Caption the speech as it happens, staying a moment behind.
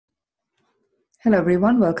Hello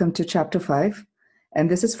everyone, welcome to chapter 5, and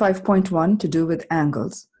this is 5.1 to do with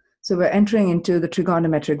angles. So we're entering into the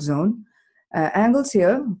trigonometric zone. Angles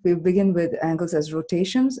here, we begin with angles as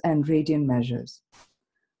rotations and radian measures.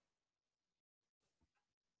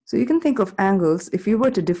 So you can think of angles, if you were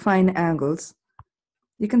to define angles,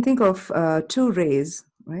 you can think of two rays,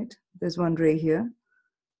 right? There's one ray here,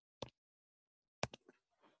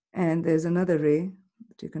 and there's another ray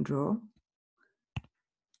that you can draw.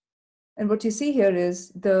 And what you see here is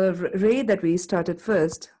the ray that we started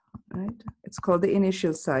first, right? It's called the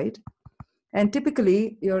initial side. And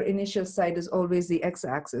typically, your initial side is always the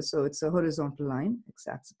x-axis, so it's a horizontal line,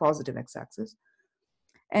 x-axis, positive x-axis.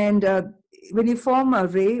 And when you form a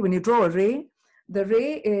ray, when you draw a ray, the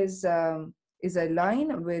ray is a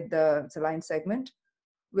line with it's a line segment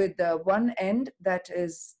with one end that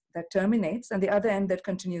terminates and the other end that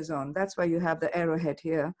continues on. That's why you have the arrowhead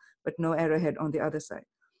here, but no arrowhead on the other side.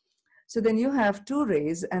 So then you have two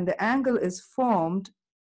rays, and the angle is formed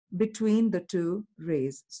between the two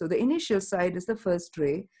rays. So the initial side is the first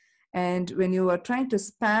ray, and when you are trying to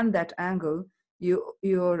span that angle,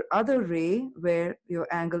 your other ray where your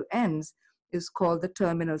angle ends is called the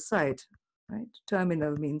terminal side, right?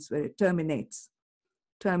 Terminal means where it terminates,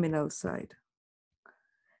 terminal side.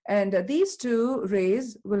 And these two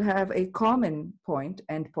rays will have a common point,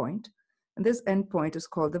 end point, and this end point is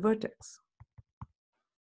called the vertex.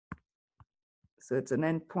 So it's an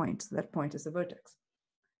end point, so that point is the vertex.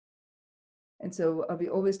 And so we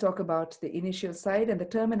always talk about the initial side and the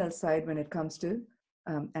terminal side when it comes to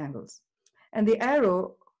angles. And the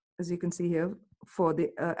arrow, as you can see here, for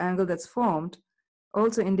the angle that's formed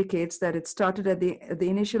also indicates that it started at the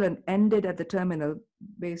initial and ended at the terminal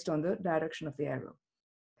based on the direction of the arrow.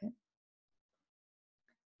 Okay.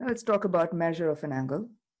 Now let's talk about measure of an angle.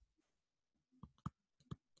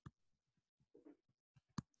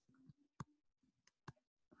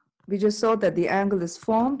 We just saw that the angle is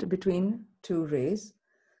formed between two rays.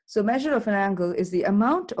 So measure of an angle is the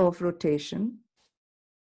amount of rotation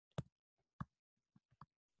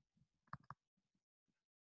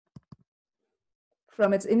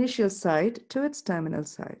from its initial side to its terminal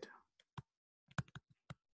side.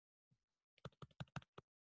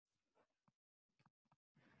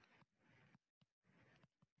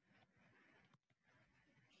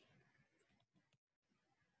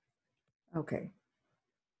 Okay.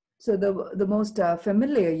 So the most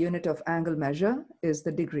familiar unit of angle measure is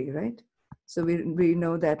the degree, right? So we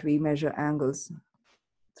know that we measure angles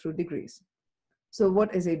through degrees. So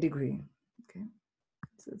what is a degree? Okay,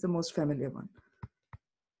 so it's the most familiar one.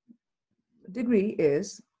 A degree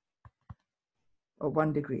is, or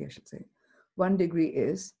 1 degree, I should say. 1 degree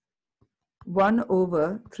is 1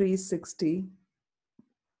 over 360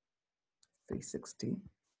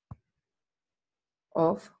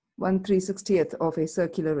 of 1/360th of a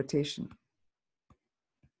circular rotation.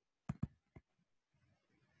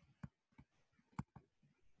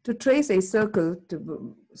 To trace a circle,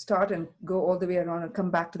 to start and go all the way around and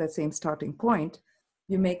come back to that same starting point,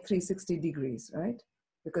 you make 360 degrees, right?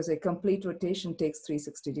 Because a complete rotation takes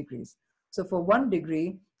 360 degrees. So for 1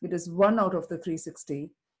 degree, it is 1 out of the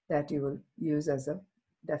 360 that you will use as a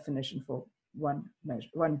definition for one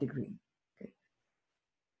degree. Okay.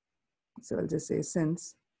 So I'll just say,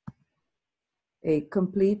 since a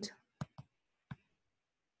complete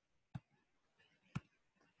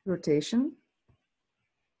rotation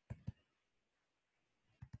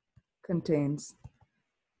contains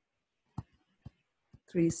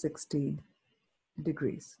 360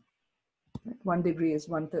 degrees. 1 degree is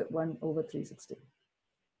 1 over 360.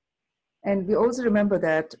 And we also remember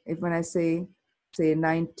that if when I say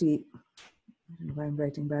 90, I don't know why I'm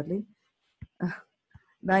writing badly,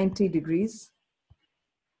 90 degrees,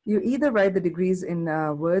 you either write the degrees in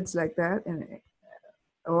words like that,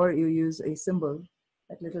 or you use a symbol,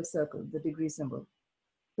 that little circle, the degree symbol.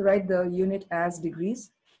 So write the unit as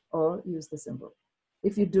degrees or use the symbol.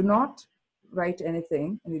 If you do not write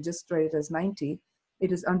anything and you just write it as 90,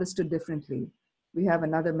 it is understood differently. We have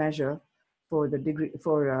another measure for the degree,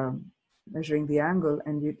 for measuring the angle,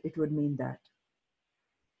 and it would mean that.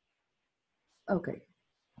 Okay.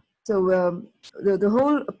 So the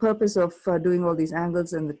whole purpose of doing all these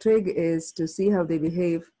angles and the trig is to see how they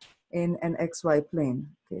behave in an XY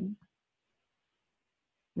plane, okay?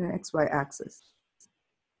 In an XY axis.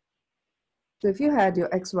 So if you had your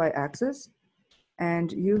XY axis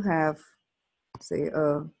and you have, say,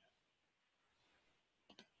 a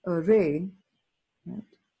ray, right,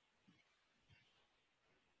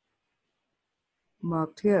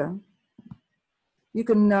 marked here, you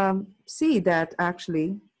can see that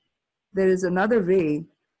actually there is another ray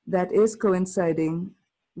that is coinciding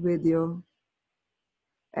with your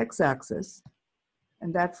x-axis,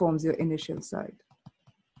 and that forms your initial side.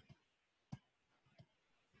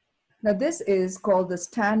 Now this is called the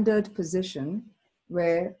standard position,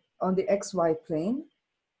 where on the xy plane,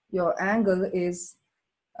 your angle is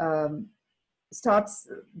the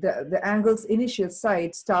angle's initial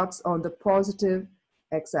side starts on the positive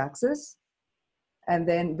x-axis, and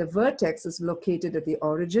then the vertex is located at the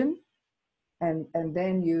origin, and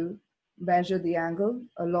then you measure the angle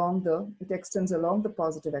along it extends along the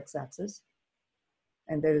positive x-axis,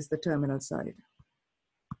 and there is the terminal side.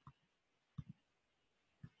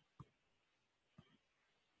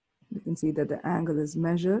 You can see that the angle is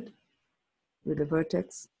measured with the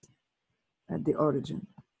vertex at the origin.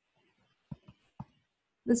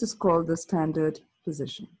 This is called the standard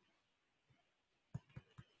position.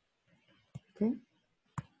 Okay.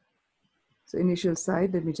 So initial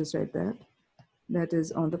side, let me just write that. That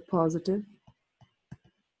is on the positive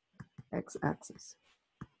x-axis.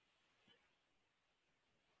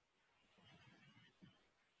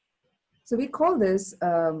 So we call this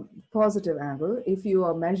positive angle if you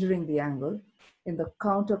are measuring the angle in the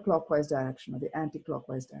counterclockwise direction or the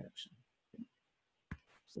anti-clockwise direction.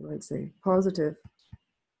 So I'll say positive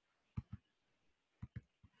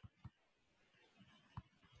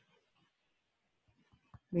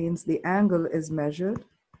means the angle is measured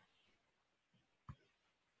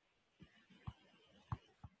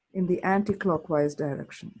in the anti-clockwise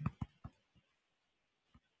direction.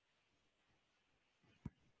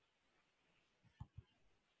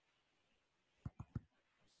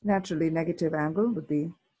 Naturally, negative angle would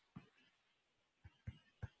be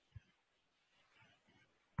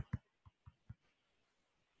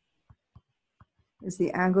is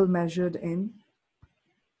the angle measured in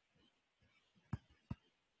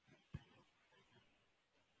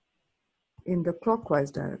the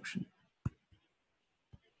clockwise direction.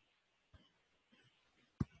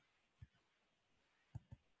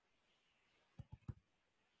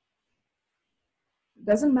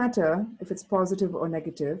 Doesn't matter if it's positive or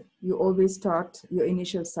negative, you always start your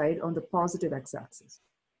initial side on the positive x-axis.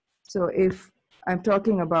 So if I'm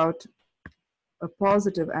talking about a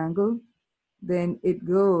positive angle, then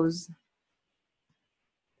it's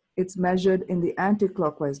measured in the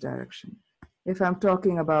anti-clockwise direction. If I'm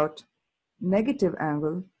talking about negative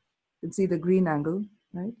angle, you can see the green angle,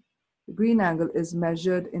 right? The green angle is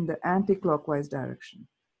measured in the anti-clockwise direction.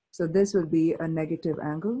 So this will be a negative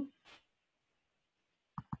angle.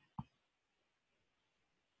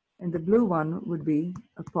 And the blue one would be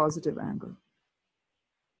a positive angle.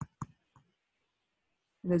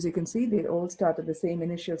 And as you can see, they all start at the same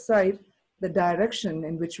initial side. The direction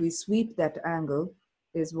in which we sweep that angle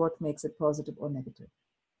is what makes it positive or negative.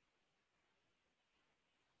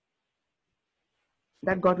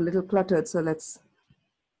 That got a little cluttered, so let's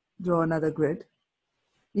draw another grid.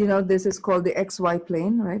 You know, this is called the XY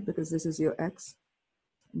plane, right? Because this is your X,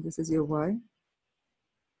 and this is your Y.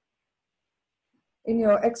 In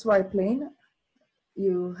your XY plane,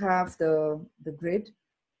 you have the grid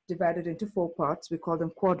divided into 4 parts. We call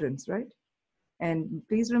them quadrants, right? And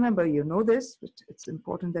please remember, you know this, but it's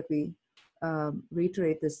important that we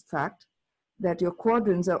reiterate this fact, that your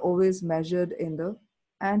quadrants are always measured in the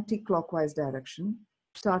anti-clockwise direction,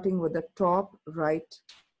 starting with the top right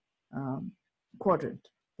quadrant.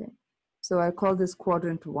 Okay? So I call this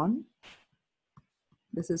quadrant 1.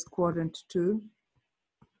 This is quadrant 2,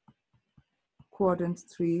 quadrant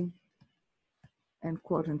 3, and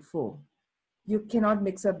quadrant 4. You cannot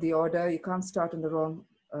mix up the order. You can't start in the wrong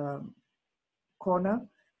corner.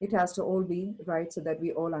 It has to all be right so that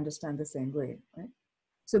we all understand the same way. Right?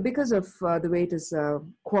 So because of the way it is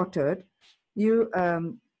quartered, you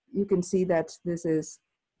can see that this is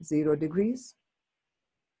 0 degrees.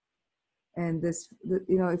 And this,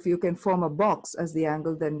 you know, if you can form a box as the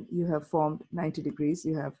angle, then you have formed 90 degrees.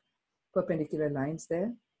 You have perpendicular lines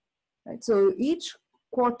there. Right? So each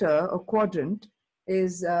quarter or quadrant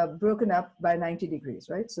is broken up by 90 degrees,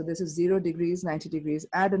 right? So this is 0 degrees, 90 degrees,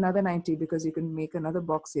 add another 90 because you can make another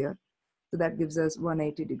box here. So that gives us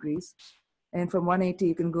 180 degrees. And from 180,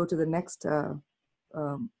 you can go to the next, you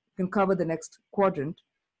can cover the next quadrant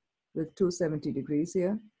with 270 degrees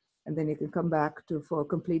here. And then you can come back to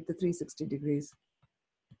complete the 360 degrees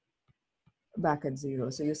back at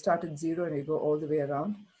 0. So you start at 0 and you go all the way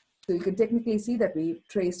around. So you can technically see that we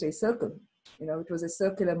traced a circle. You know, it was a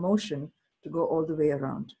circular motion to go all the way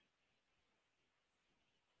around.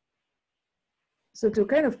 So to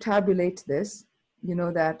kind of tabulate this, you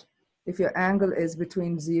know that if your angle is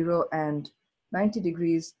between 0 and 90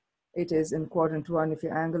 degrees, it is in quadrant 1. If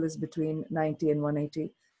your angle is between 90 and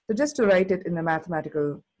 180. So just to write it in a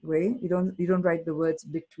mathematical way, you don't write the words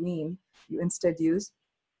between, you instead use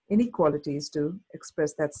inequalities to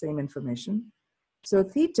express that same information. So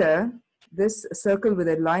theta, this circle with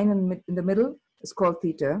a line in the middle, is called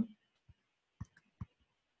theta.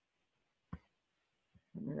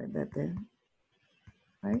 Let me write that there,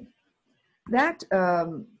 right? That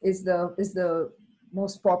is the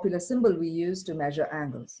most popular symbol we use to measure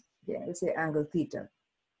angles. Yeah, let's say angle theta.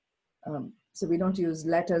 So we don't use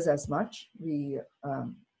letters as much. We,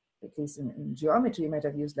 at least in geometry, might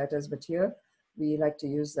have used letters, but here we like to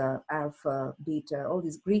use alpha, beta, all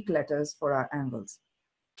these Greek letters for our angles.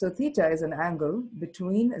 So theta is an angle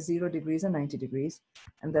between 0 degrees and 90 degrees,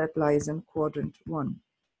 and that lies in quadrant 1.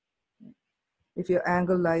 If your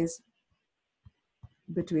angle lies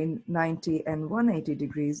between 90 and 180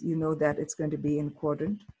 degrees, you know that it's going to be in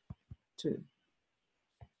quadrant 2.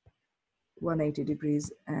 180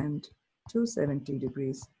 degrees and 270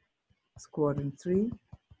 degrees is quadrant 3.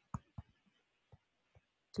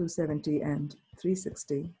 270 and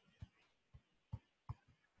 360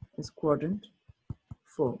 is quadrant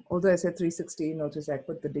 4. Although I said 360, notice I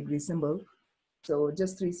put the degree symbol. So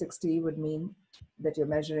just 360 would mean that you're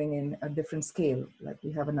measuring in a different scale, like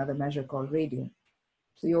we have another measure called radian.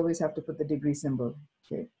 So you always have to put the degree symbol,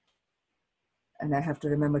 okay? And I have to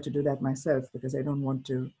remember to do that myself because I don't want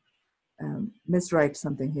to miswrite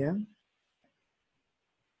something here.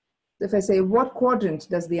 If I say, what quadrant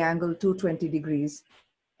does the angle 220 degrees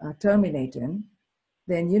terminate in,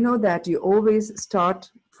 then you know that you always start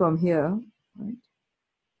from here, right?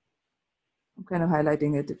 I'm kind of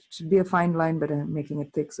highlighting it. It should be a fine line, but I'm making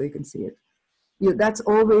it thick so you can see it. That's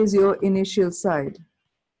always your initial side.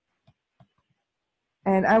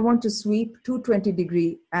 And I want to sweep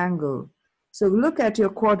 220-degree angle. So look at your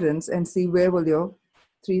quadrants and see where will your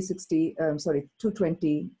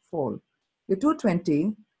 220 fall. Your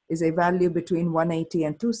 220 is a value between 180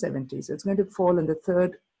 and 270. So it's going to fall in the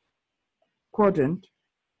third quadrant.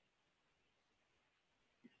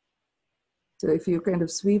 So if you kind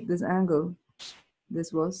of sweep this angle,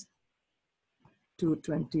 this was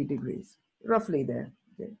 220 degrees, roughly there.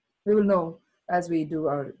 Okay. We will know as we do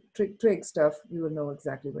our trig stuff, we will know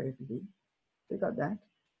exactly where it will be. We got that.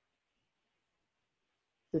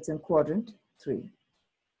 It's in quadrant 3.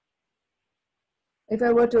 If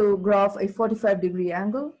I were to graph a 45-degree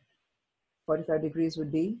angle, 45 degrees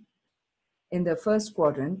would be in the first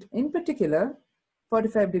quadrant. In particular,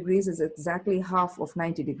 45 degrees is exactly half of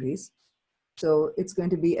 90 degrees. So it's going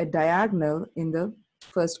to be a diagonal in the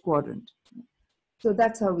first quadrant. So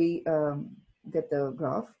that's how we get the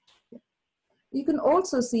graph. You can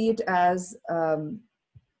also see it as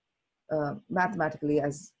mathematically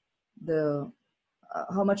as the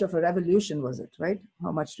how much of a revolution was it, right?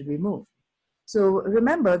 How much did we move? So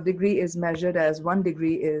remember, degree is measured as 1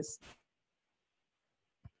 degree is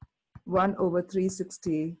 1 over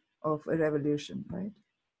 360 of a revolution, right?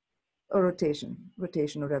 Or rotation or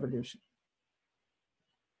revolution.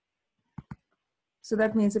 So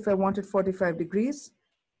that means if I wanted 45 degrees,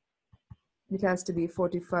 it has to be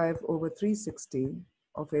 45 over 360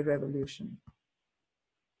 of a revolution.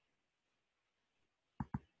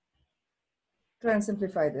 Try and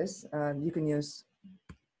simplify this. You can use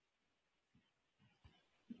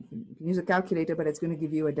a calculator, but it's going to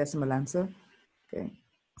give you a decimal answer. Okay,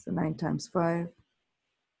 so 9 times 5,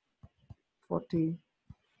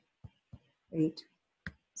 48.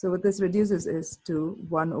 So what this reduces is to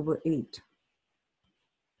 1 over 8.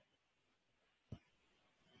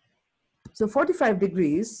 So 45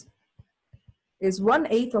 degrees is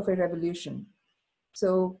 1/8 of a revolution.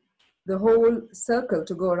 So the whole circle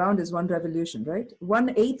to go around is 1 revolution, right?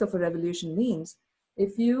 1/8 of a revolution means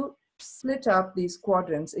if you split up these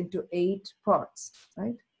quadrants into 8 parts,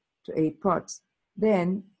 right? To 8 parts,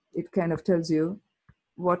 then it kind of tells you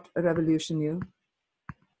what a revolution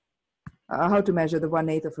how to measure the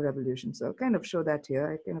 1/8 of a revolution. So I'll kind of show that here.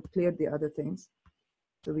 I kind of cleared the other things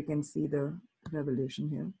so we can see the revolution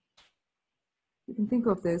here. You can think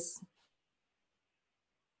of this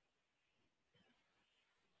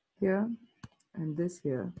here and this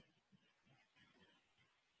here.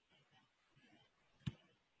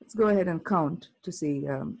 Let's go ahead and count to see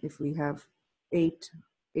if we have eight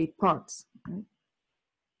parts. Right?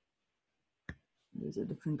 There's a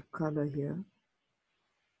different color here.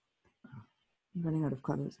 I'm running out of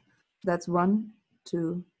colors. That's 1,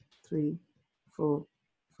 2, 3, 4,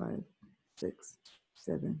 5, 6,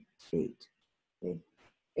 7, 8. Okay.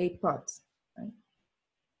 8 parts. Right?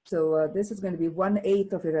 So this is going to be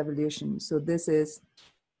 1/8 of a revolution. So this is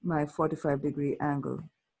my 45-degree angle.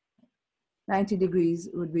 90 degrees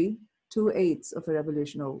would be 2/8 of a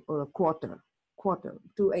revolution, or a quarter.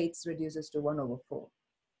 2/8 reduces to 1 over 4.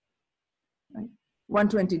 Right?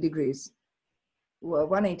 120 degrees.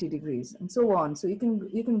 180 degrees, and so on. So you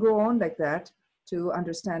can go on like that to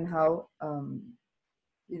understand how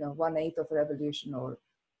 1/8 of a revolution or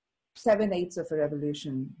 7/8 of a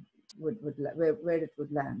revolution where it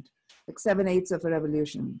would land. Like 7/8 of a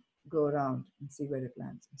revolution, go around and see where it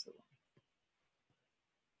lands, and so on.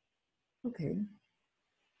 Okay,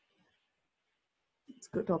 let's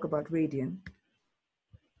go talk about radian.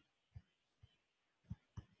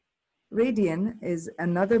 Radian is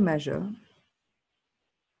another measure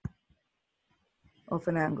of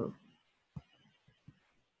an angle,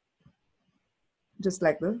 just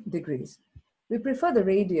like the degrees. We prefer the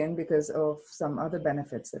radian because of some other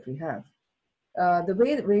benefits that we have. The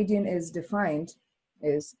way that radian is defined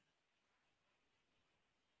is,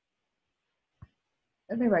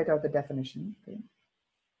 let me write out the definition. Okay.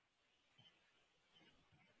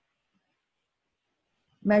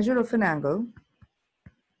 Measure of an angle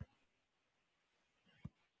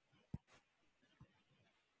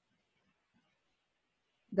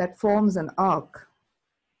that forms an arc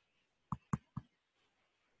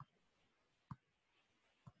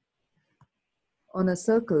on a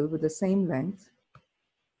circle with the same length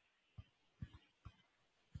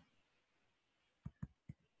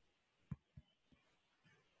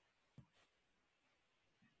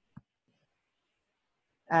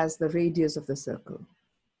as the radius of the circle.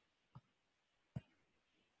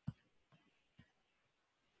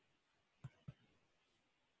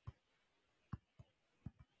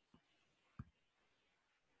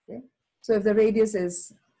 Okay. So if the radius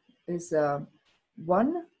is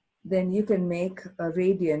 1, then you can make a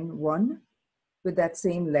radian 1 with that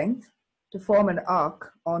same length to form an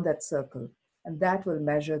arc on that circle, and that will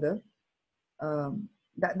measure the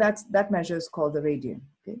that measure is called the radian.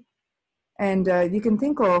 Okay, and you can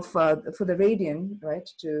think of for the radian, right,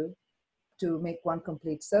 to make one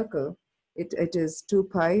complete circle, it is 2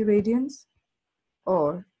 pi radians,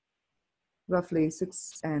 or roughly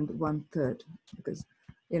 6 1/3, because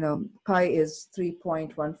pi is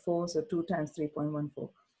 3.14, so 2 times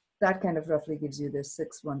 3.14. That kind of roughly gives you this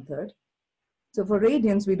 6 1/3. So for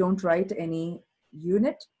radians, we don't write any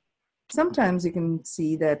unit. Sometimes you can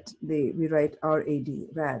see that we write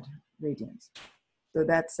rad, radians. So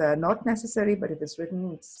that's not necessary, but if it's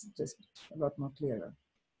written, it's just a lot more clearer.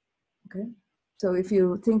 Okay. So if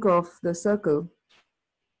you think of the circle,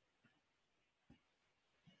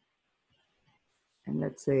 and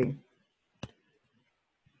let's say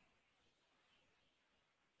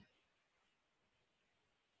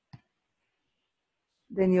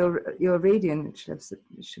then your radian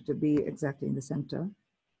should be exactly in the center.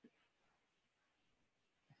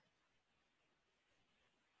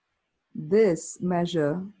 This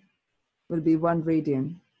measure will be 1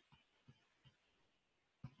 radian.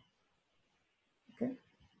 Okay,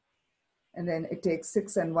 and then it takes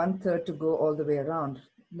 6 1/3 to go all the way around,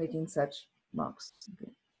 making such marks.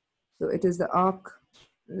 Okay, so it is the arc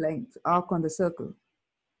length, arc on the circle.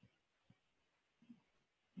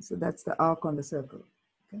 So that's the arc on the circle.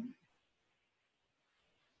 Okay.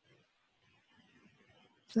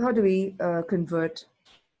 So how do we convert?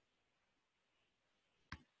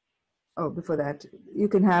 Oh, before that, you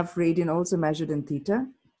can have radian also measured in theta,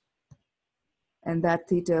 and that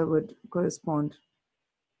theta would correspond.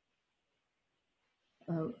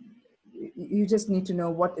 You just need to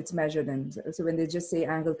know what it's measured in. So when they just say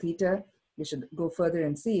angle theta, you should go further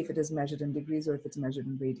and see if it is measured in degrees or if it's measured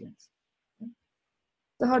in radians. Okay.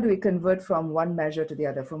 So how do we convert from one measure to the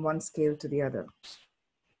other, from one scale to the other?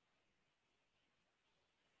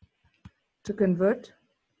 To convert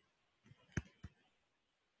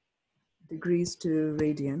degrees to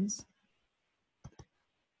radians,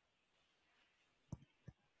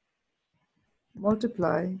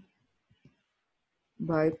 multiply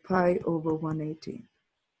by pi over 180.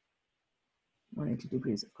 180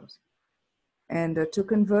 degrees, of course. And to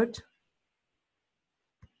convert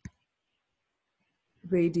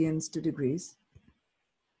radians to degrees,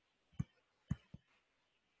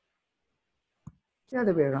 the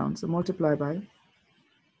other way around. So multiply by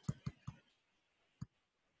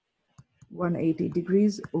 180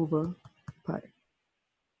 degrees over pi.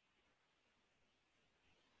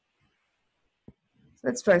 So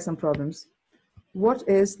let's try some problems. What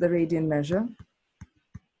is the radian measure?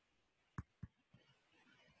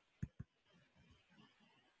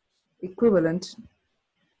 Equivalent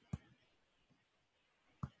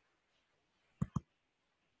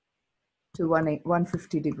to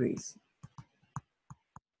 150 degrees.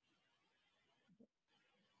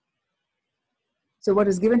 So what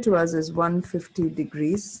is given to us is 150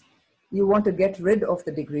 degrees. You want to get rid of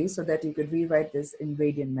the degrees so that you could rewrite this in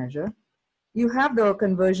radian measure. You have the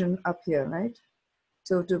conversion up here, right?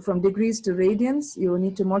 So from degrees to radians, you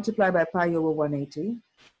need to multiply by pi over 180.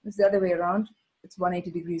 It's the other way around. It's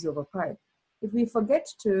 180 degrees over pi. If we forget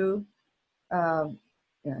to,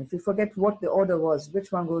 if we forget what the order was,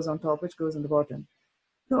 which one goes on top, which goes on the bottom,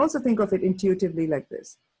 you can also think of it intuitively like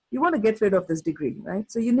this. You want to get rid of this degree,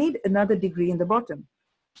 right? So you need another degree in the bottom.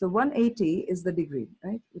 So 180 is the degree,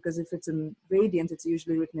 right? Because if it's in radians, it's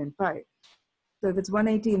usually written in pi. So if it's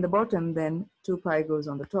 180 in the bottom, then 2 pi goes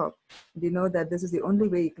on the top. And you know that this is the only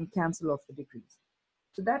way you can cancel off the degrees.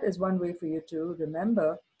 So that is one way for you to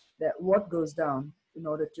remember that what goes down in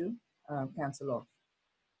order to cancel off.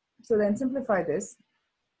 So then simplify this,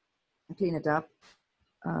 clean it up.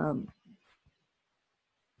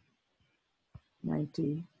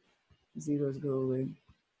 90, zeros go away.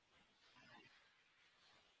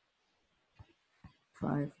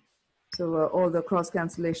 5. So all the cross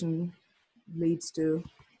cancellation leads to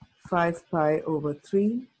 5 pi over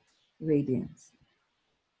 3 radians.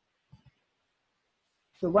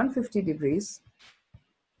 So 150 degrees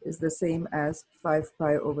is the same as 5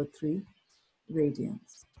 pi over 3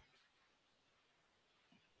 radians.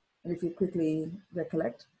 And if you quickly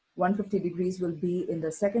recollect, 150 degrees will be in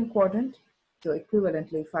the second quadrant. So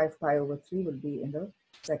equivalently, 5 pi over 3 will be in the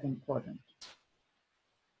second quadrant.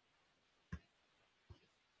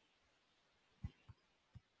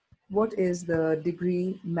 What is the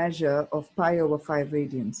degree measure of pi over 5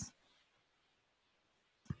 radians?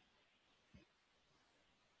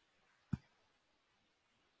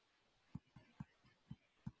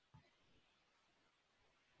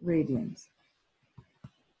 Radians.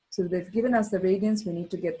 So they've given us the radians, we need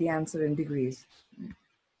to get the answer in degrees.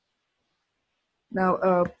 Now,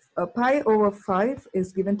 a pi over 5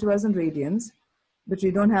 is given to us in radians, but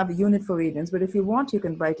we don't have a unit for radians. But if you want, you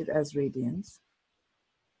can write it as radians,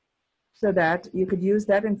 so that you could use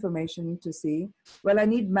that information to see, well, I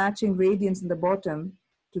need matching radians in the bottom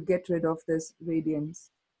to get rid of this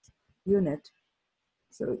radians unit.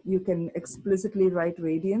 So you can explicitly write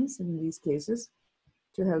radians in these cases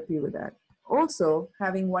to help you with that. Also,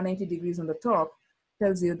 having 180 degrees on the top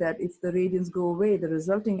tells you that if the radians go away, the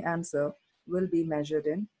resulting answer will be measured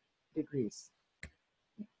in degrees.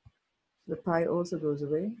 The pi also goes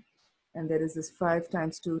away. And there is this 5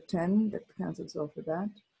 times 2, 10, that cancels off with that.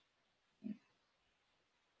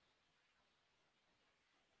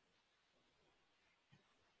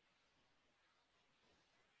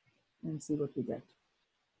 And see what we get.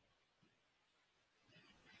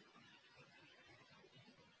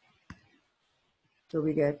 So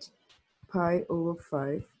we get pi over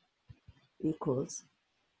 5 equals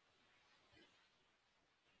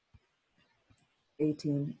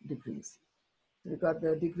 18 degrees. So we got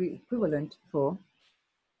the degree equivalent for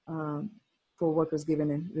what was given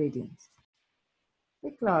in radians.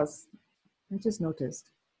 Hey class, I just noticed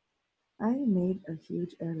I made a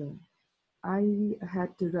huge error. I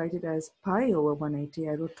had to write it as pi over 180.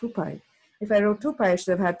 I wrote 2 pi. If I wrote 2 pi, I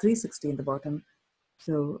should have had 360 in the bottom.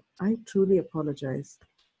 So I truly apologize.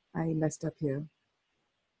 I messed up here.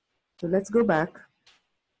 So let's go back.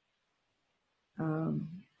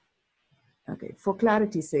 Okay, for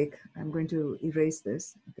clarity's sake, I'm going to erase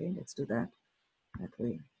this. Okay, let's do that. That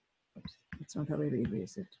way. Oops, that's not how I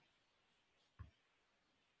erase it.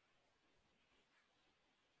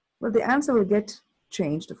 Well, the answer will get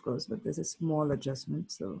changed, of course, but there's a small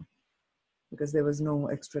adjustment. So, because there was no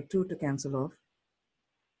extra 2 to cancel off.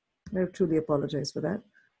 I truly apologize for that.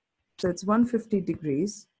 So it's 150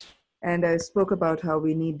 degrees. And I spoke about how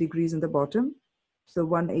we need degrees in the bottom. So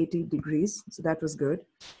 180 degrees, so that was good.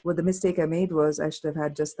 Well, the mistake I made was I should have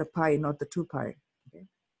had just the pi, not the 2 pi. Okay.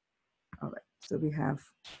 All right, so we have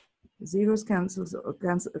zeros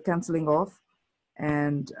canceling off,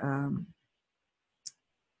 and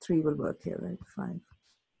 3 will work here, right? 5,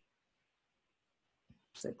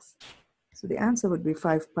 6. So the answer would be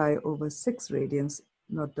 5 pi over 6 radians,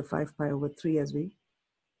 not the 5 pi over 3 as we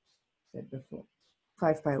said before.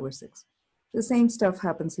 5 pi over 6. The same stuff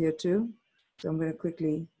happens here too. So I'm going to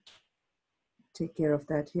quickly take care of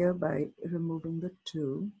that here by removing the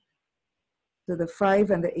 2. So the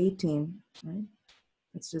 5 and the 18, right?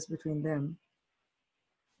 It's just between them,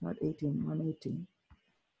 not 18, 180.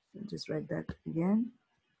 So just write that again.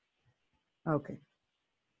 Okay.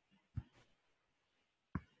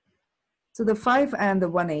 So the 5 and the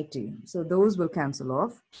 180, so those will cancel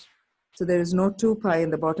off. So there is no 2 pi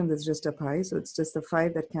in the bottom, there's just a pi. So it's just the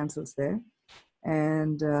 5 that cancels there.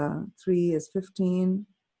 And 3 is 15,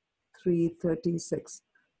 3, 36.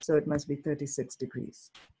 So it must be 36 degrees.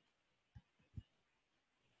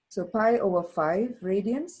 So pi over 5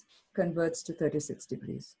 radians converts to 36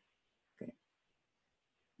 degrees. Okay.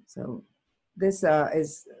 So this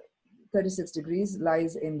is 36 degrees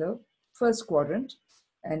lies in the first quadrant,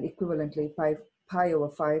 and equivalently pi over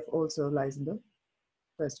 5 also lies in the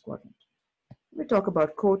first quadrant. We talk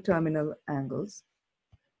about coterminal angles.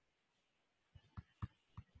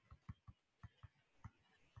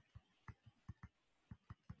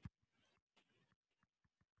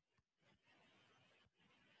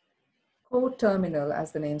 Coterminal,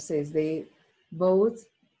 as the name says, they both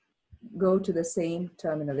go to the same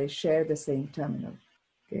terminal. They share the same terminal.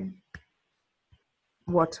 Okay.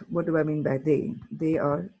 What do I mean by they? They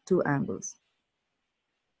are two angles.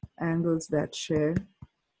 Angles that share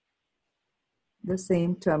the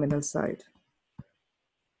same terminal side.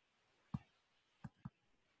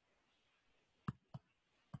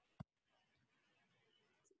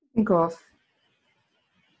 Think of,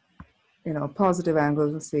 a positive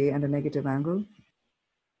angle, say, and a negative angle.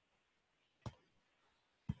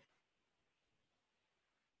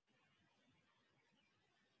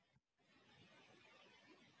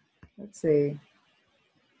 Let's say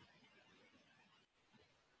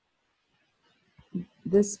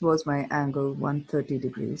this was my angle 130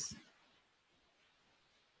 degrees.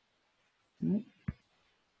 Right?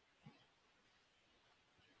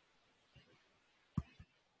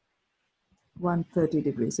 130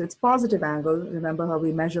 degrees. So it's positive angle. Remember how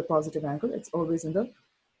we measure positive angle? It's always in the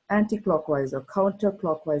anti-clockwise or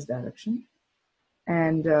counterclockwise direction.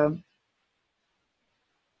 And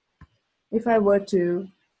if I were to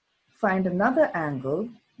find another angle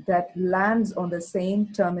that lands on the same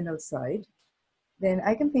terminal side, then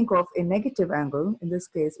I can think of a negative angle. In this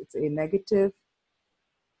case, it's a negative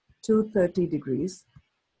 230 degrees.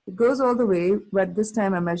 It goes all the way, but this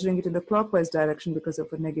time I'm measuring it in the clockwise direction because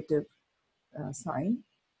of a negative sign.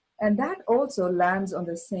 And that also lands on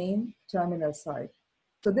the same terminal side.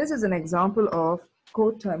 So this is an example of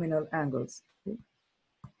coterminal angles. Okay?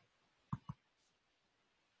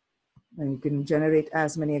 And you can generate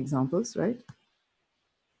as many examples, right?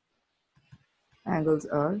 Angles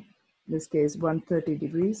are, in this case, 130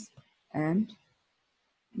 degrees and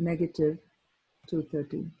negative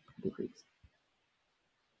 230 degrees.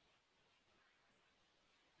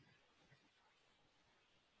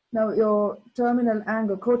 Now your terminal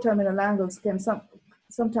angle, coterminal angles can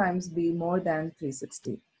sometimes be more than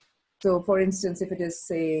 360. So for instance, if it is,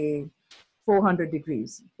 say, 400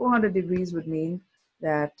 degrees, 400 degrees would mean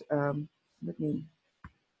that, let me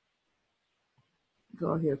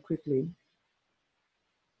draw here quickly.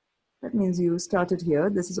 That means you started here.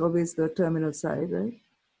 This is always the terminal side, right?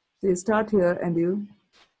 So you start here and you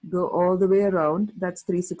go all the way around. That's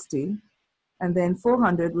 360. And then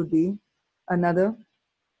 400 would be another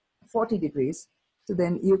 40 degrees. So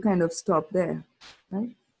then you kind of stop there,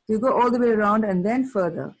 right? So you go all the way around and then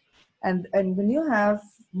further. And when you have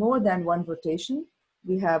more than one rotation,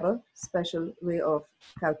 we have a special way of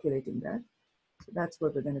calculating that. So that's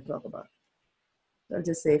what we're going to talk about. So I'll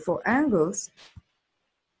just say for angles,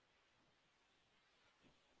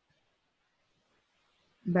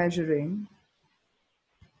 measuring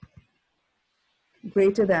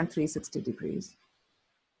greater than 360 degrees,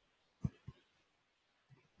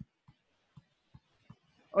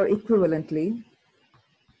 or equivalently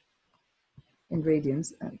in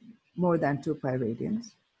radians, more than 2 pi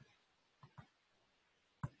radians.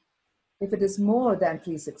 If it is more than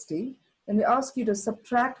 360, then we ask you to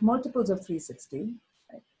subtract multiples of 360.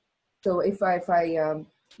 Right? So if I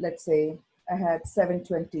let's say I had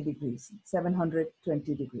 720 degrees,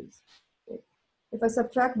 720 degrees. Okay? If I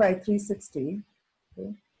subtract by 360,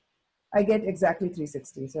 okay, I get exactly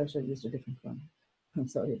 360. So I should have used a different one. I'm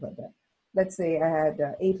sorry about that. Let's say I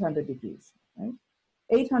had 800 degrees, right?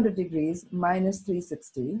 800 degrees minus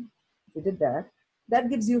 360, if you did that, that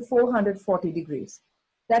gives you 440 degrees.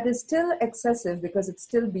 That is still excessive because it's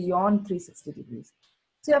still beyond 360 degrees.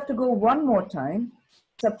 So you have to go one more time,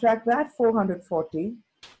 subtract that 440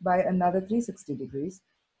 by another 360 degrees,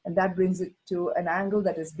 and that brings it to an angle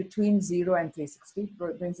that is between 0 and 360,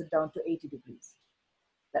 brings it down to 80 degrees.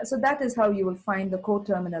 So that is how you will find the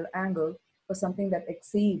coterminal angle for something that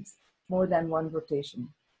exceeds more than one rotation.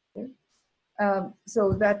 Okay?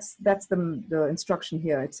 So that's the instruction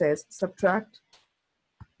here. It says subtract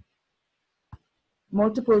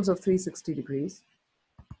multiples of 360 degrees,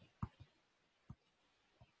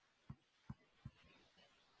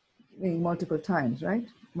 meaning multiple times, right?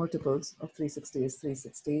 Multiples of 360 is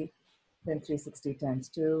 360, then 360 times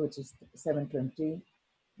 2, which is 720,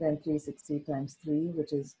 then 360 times 3,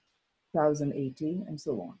 which is 1080, and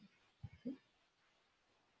so on.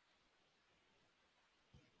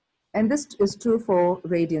 And this is true for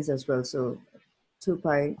radians as well. So 2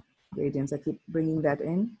 pi radians, I keep bringing that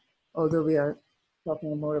in, although we are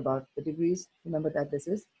talking more about the degrees. Remember that this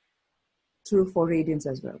is true for radians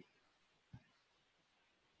as well.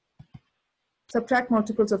 Subtract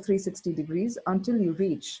multiples of 360 degrees until you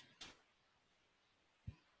reach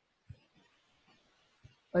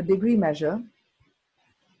a degree measure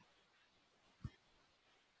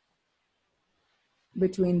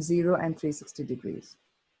between 0 and 360 degrees.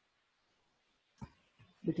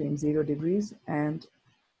 Between 0 degrees and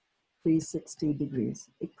 360 degrees.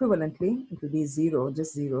 Equivalently, it will be 0,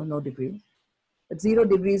 just 0, no degree. But 0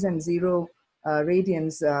 degrees and 0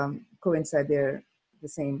 radians coincide there, the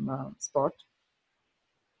same spot.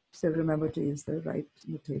 So remember to use the right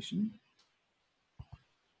notation.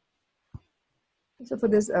 So for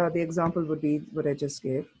this, the example would be what I just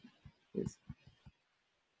gave. Is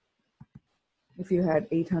if you had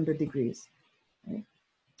 800 degrees, right?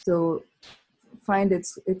 So find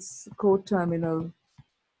its coterminal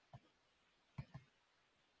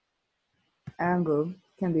angle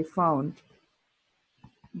can be found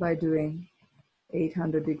by doing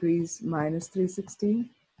 800 degrees minus 360,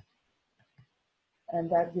 and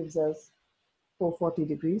that gives us 440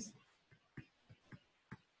 degrees.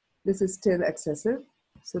 This is still excessive,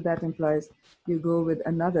 so that implies you go with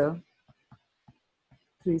another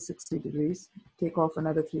 360 degrees, take off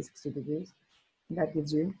another 360 degrees, and that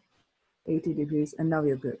gives you 80 degrees, and now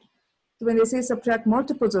you're good. So when they say subtract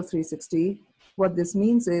multiples of 360, what this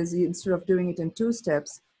means is instead of doing it in 2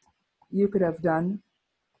 steps, you could have done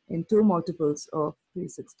in 2 multiples of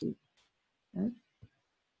 360. Right?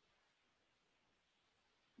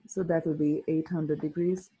 So that will be 800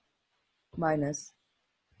 degrees minus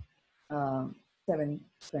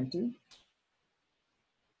 720,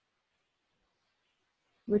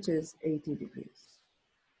 which is 80 degrees.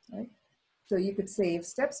 Right? So you could save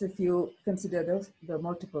steps if you consider the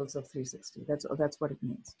multiples of 360. That's what it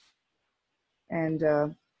means. And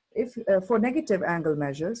if for negative angle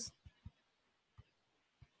measures,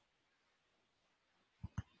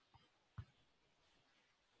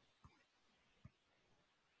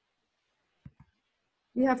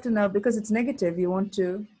 you have to now, because it's negative, you want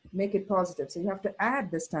to make it positive. So you have to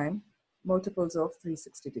add this time multiples of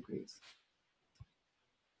 360 degrees.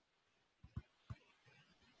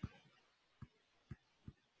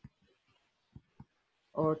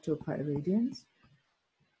 Or 2 pi radians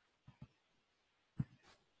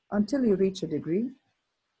until you reach a degree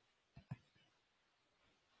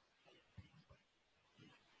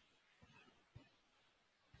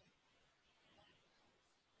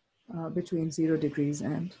between 0 degrees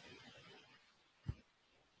and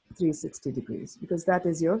 360 degrees, because that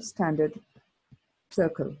is your standard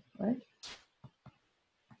circle, right?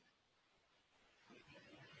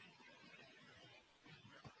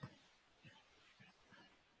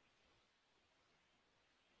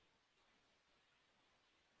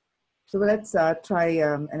 So let's try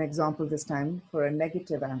an example this time for a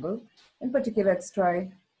negative angle. In particular, let's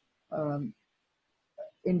try in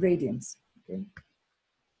radians. Okay.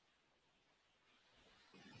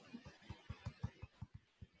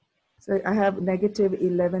 So I have negative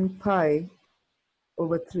 11 pi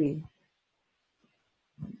over 3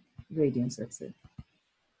 radians, let's say.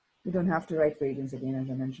 You don't have to write radians again, as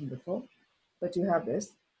I mentioned before, but you have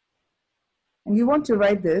this. And you want to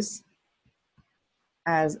write this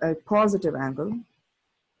as a positive angle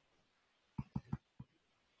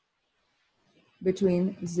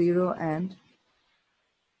between 0 and,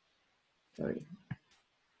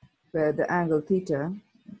 where the angle theta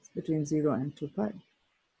is between 0 and 2 pi.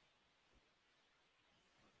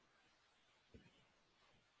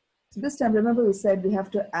 So this time, remember we said we have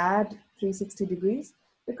to add 360 degrees.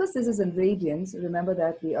 Because this is in radians, remember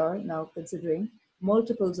that we are now considering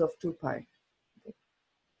multiples of 2 pi. Okay.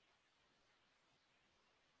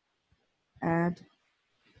 Add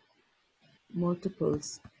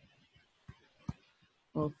multiples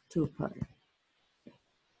of 2 pi.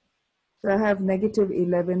 So I have negative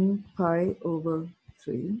 11 pi over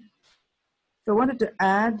 3. So I wanted to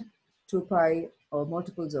add 2 pi or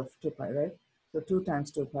multiples of 2 pi, right? So 2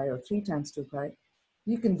 times 2 pi or 3 times 2 pi.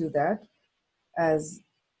 You can do that as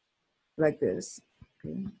like this.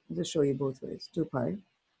 Okay, I'll just show you both ways, 2 pi.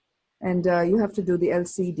 And you have to do the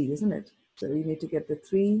LCD, isn't it? So you need to get the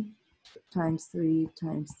 3 times 3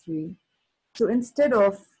 times 3. So instead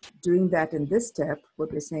of doing that in this step,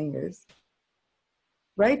 what we're saying is,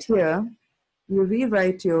 right here, you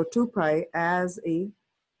rewrite your 2 pi as a,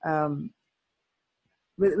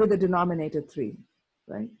 with the denominator 3,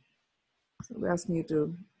 right? So we're asking you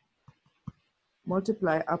to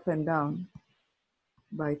multiply up and down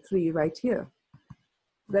by 3 right here.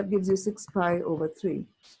 That gives you 6 pi over 3.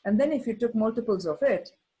 And then if you took multiples of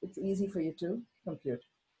it, it's easy for you to compute.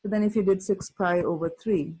 So then if you did 6 pi over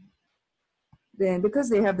 3, Then because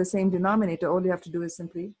they have the same denominator, all you have to do is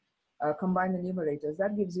simply combine the numerators.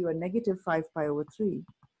 That gives you a negative 5 pi over 3.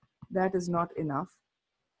 That is not enough.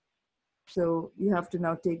 So you have to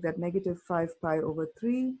now take that negative 5 pi over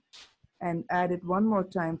 3 and add it one more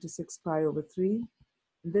time to 6 pi over 3.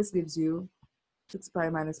 And this gives you 6 pi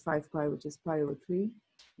minus 5 pi, which is pi over 3.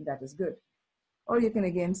 That is good. Or you can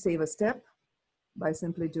again save a step by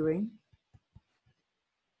simply doing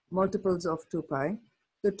multiples of 2 pi.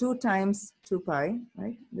 So 2 times 2 pi,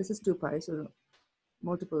 right? This is 2 pi, so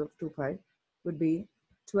multiple of 2 pi would be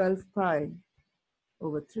 12 pi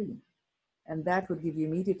over 3. And that would give you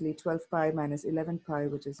immediately 12 pi minus 11 pi,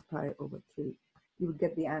 which is pi over 3. You would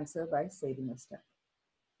get the answer by saving a step.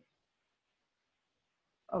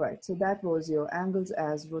 All right, so that was your angles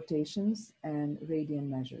as rotations and radian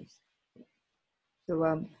measures. So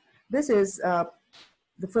this is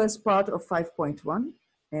the first part of 5.1,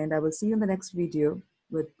 and I will see you in the next video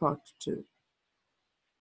with part 2.